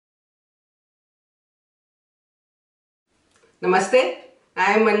Namaste,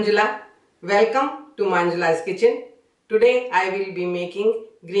 I am Manjula. Welcome to Manjula's kitchen. Today I will be making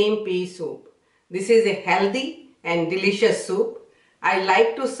green pea soup. This is a healthy and delicious soup. I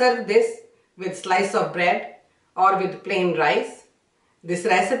like to serve this with slice of bread or with plain rice. This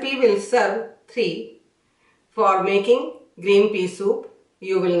recipe will serve 3. For making green pea soup,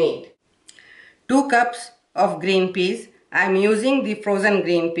 you will need 2 cups of green peas. I am using the frozen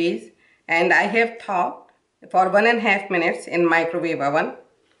green peas and I have thawed for 1.5 minutes in microwave oven.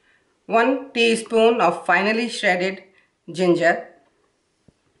 1 teaspoon of finely shredded ginger,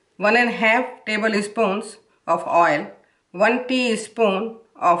 1.5 tablespoons of oil, 1 teaspoon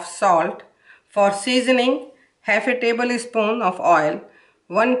of salt. For seasoning, half a tablespoon of oil,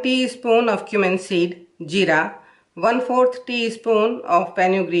 1 teaspoon of cumin seed, jeera, 1/4 teaspoon of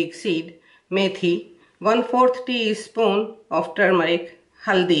fenugreek seed, methi, 1/4 teaspoon of turmeric,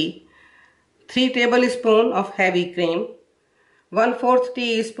 haldi, 3 tablespoons of heavy cream, 1/4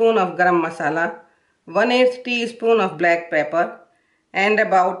 teaspoon of garam masala, 1/8 teaspoon of black pepper, and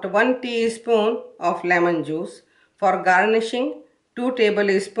about 1 teaspoon of lemon juice. For garnishing, 2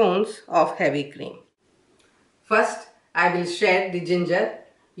 tablespoons of heavy cream. First, I will shred the ginger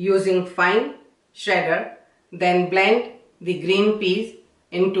using fine shredder, then blend the green peas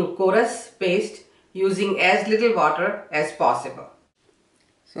into coarse paste using as little water as possible.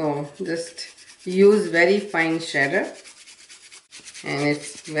 So just use very fine shredder and it's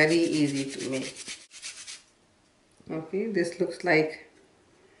very easy to make. Okay, this looks like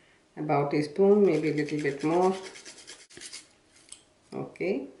about a spoon, maybe a little bit more.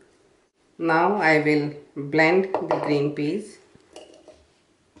 Okay, now I will blend the green peas.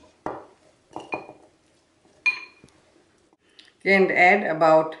 And add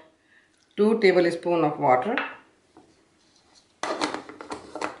about 2 tablespoons of water.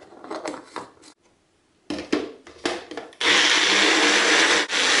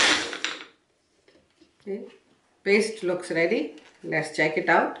 Okay. Paste looks ready. Let's check it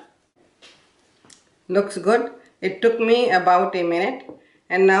out. Looks good. It took me about a minute,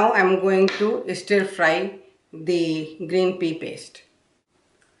 and now I'm going to stir fry the green pea paste.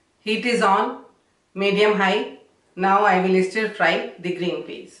 Heat is on medium high. Now I will stir fry the green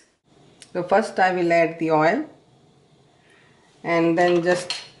peas. So first I will add the oil and then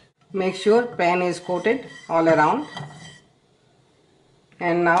just make sure pan is coated all around,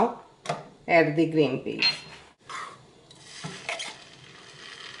 and now add the green peas.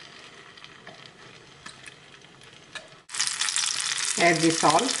 Add the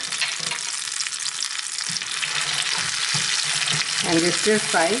salt and stir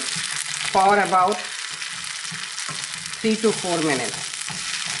fry for about 3 to 4 minutes.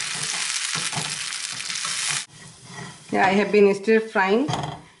 Yeah, I have been stir frying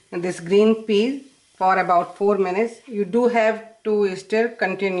this green peas for about 4 minutes. You do have to stir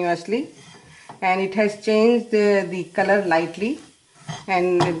continuously, and it has changed the color lightly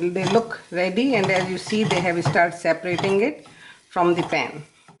and they look ready, and as you see they have started separating it from the pan.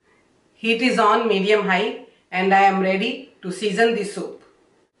 Heat is on medium high and I am ready to season the soup.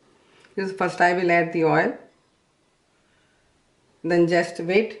 First I will add the oil, then just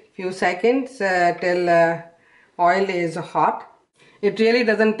wait few seconds till oil is hot. It really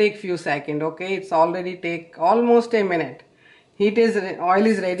doesn't take few seconds, okay? It's already take almost a minute. Oil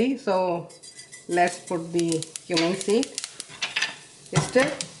is ready, so let's put the cumin seed, stir,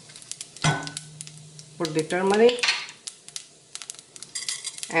 put the turmeric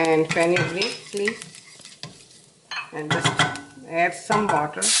and fenugreek, please, and just add some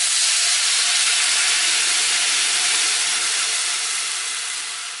water.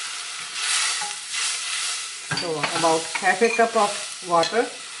 So about half a cup of water,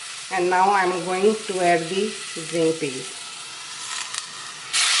 and now I am going to add the green peas.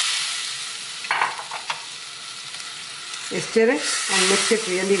 Stir it and mix it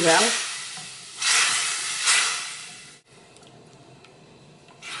really well.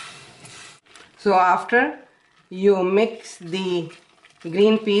 So after you mix the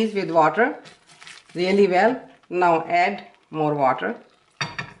green peas with water really well, now add more water.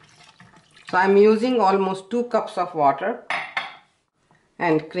 So I am using almost 2 cups of water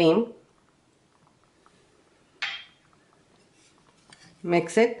and cream.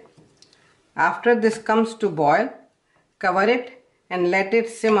 Mix it. After this comes to boil, cover it and let it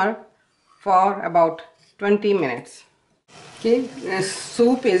simmer for about 20 minutes. Okay, the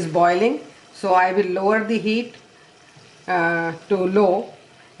soup is boiling, so I will lower the heat to low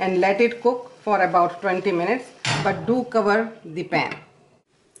and let it cook for about 20 minutes, but do cover the pan.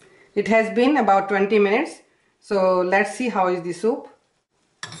 It has been about 20 minutes, so let's see how is the soup.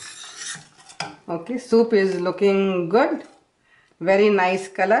 Okay, soup is looking good. very nice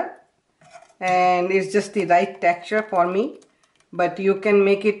color and it's just the right texture for me, but you can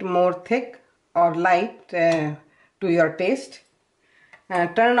make it more thick or light to your taste.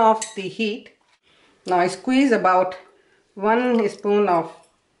 Turn off the heat. Now squeeze about 1 spoon of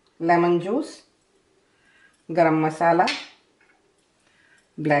lemon juice, garam masala,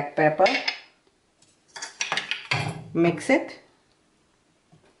 black pepper, mix it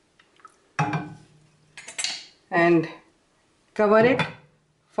and cover it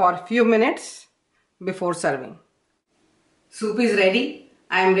for a few minutes before serving. Soup is ready.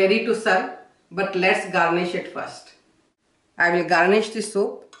 I am ready to serve, but let's garnish it first. I will garnish the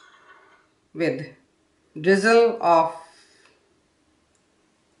soup with drizzle of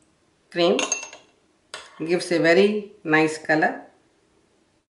cream. Gives a very nice color.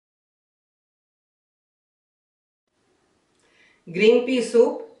 Green pea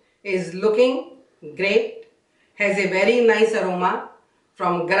soup is looking great. Has a very nice aroma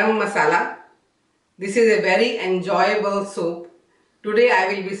from garam masala. This is a very enjoyable soup. Today I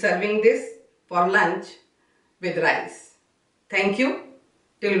will be serving this for lunch with rice. Thank you.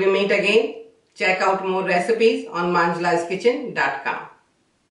 Till we meet again, check out more recipes on manjulaskitchen.com.